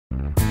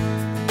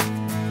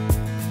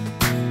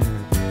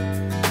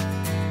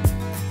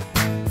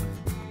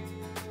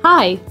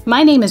Hi,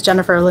 my name is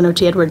Jennifer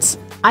Lenoci Edwards.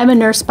 I'm a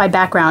nurse by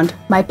background.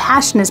 My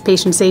passion is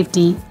patient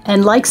safety,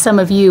 and like some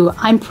of you,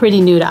 I'm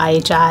pretty new to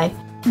IHI.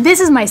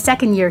 This is my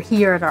second year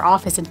here at our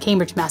office in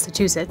Cambridge,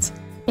 Massachusetts,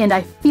 and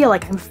I feel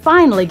like I'm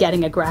finally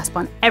getting a grasp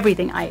on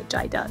everything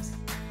IHI does.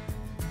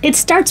 It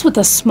starts with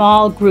a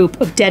small group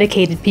of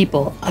dedicated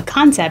people, a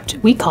concept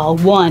we call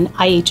One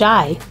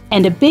IHI,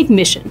 and a big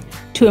mission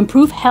to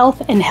improve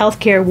health and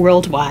healthcare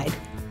worldwide.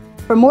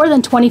 For more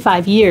than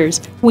 25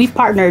 years, we've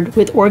partnered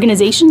with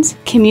organizations,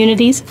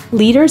 communities,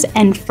 leaders,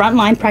 and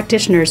frontline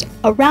practitioners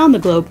around the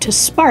globe to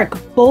spark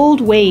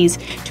bold ways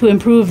to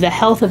improve the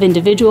health of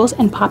individuals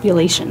and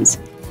populations.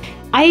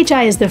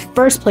 IHI is the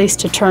first place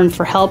to turn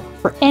for help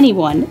for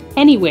anyone,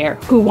 anywhere,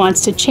 who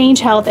wants to change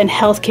health and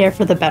healthcare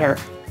for the better.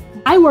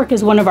 I work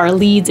as one of our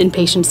leads in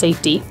patient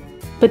safety,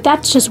 but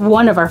that's just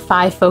one of our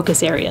 5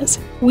 focus areas.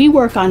 We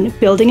work on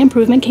building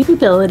improvement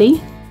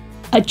capability,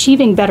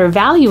 achieving better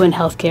value in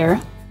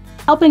healthcare,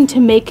 helping to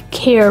make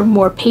care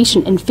more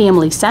patient and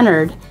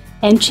family-centered,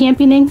 and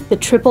championing the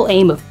triple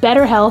aim of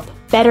better health,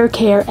 better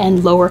care,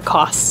 and lower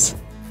costs.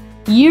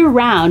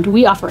 Year-round,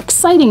 we offer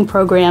exciting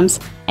programs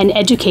and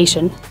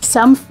education,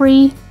 some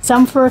free,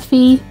 some for a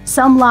fee,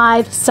 some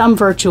live, some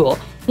virtual,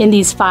 in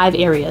these 5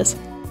 areas.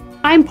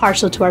 I'm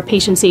partial to our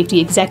Patient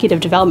Safety Executive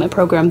Development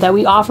Program that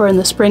we offer in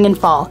the spring and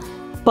fall,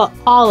 but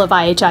all of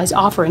IHI's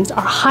offerings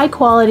are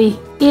high-quality,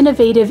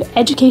 innovative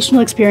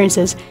educational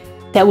experiences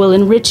that will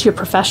enrich your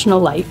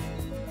professional life.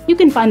 You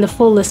can find the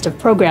full list of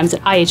programs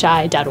at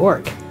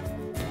IHI.org.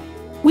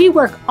 We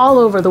work all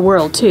over the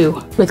world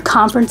too, with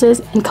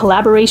conferences and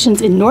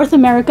collaborations in North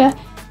America,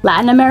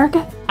 Latin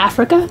America,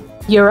 Africa,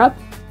 Europe,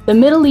 the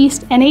Middle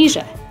East, and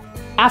Asia.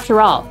 After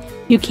all,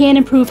 you can't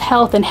improve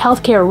health and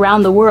healthcare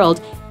around the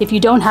world if you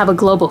don't have a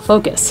global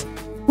focus.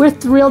 We're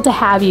thrilled to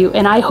have you,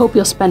 and I hope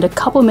you'll spend a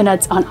couple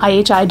minutes on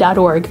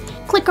IHI.org.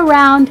 Click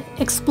around,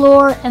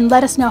 explore, and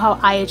let us know how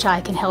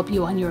IHI can help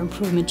you on your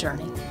improvement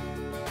journey.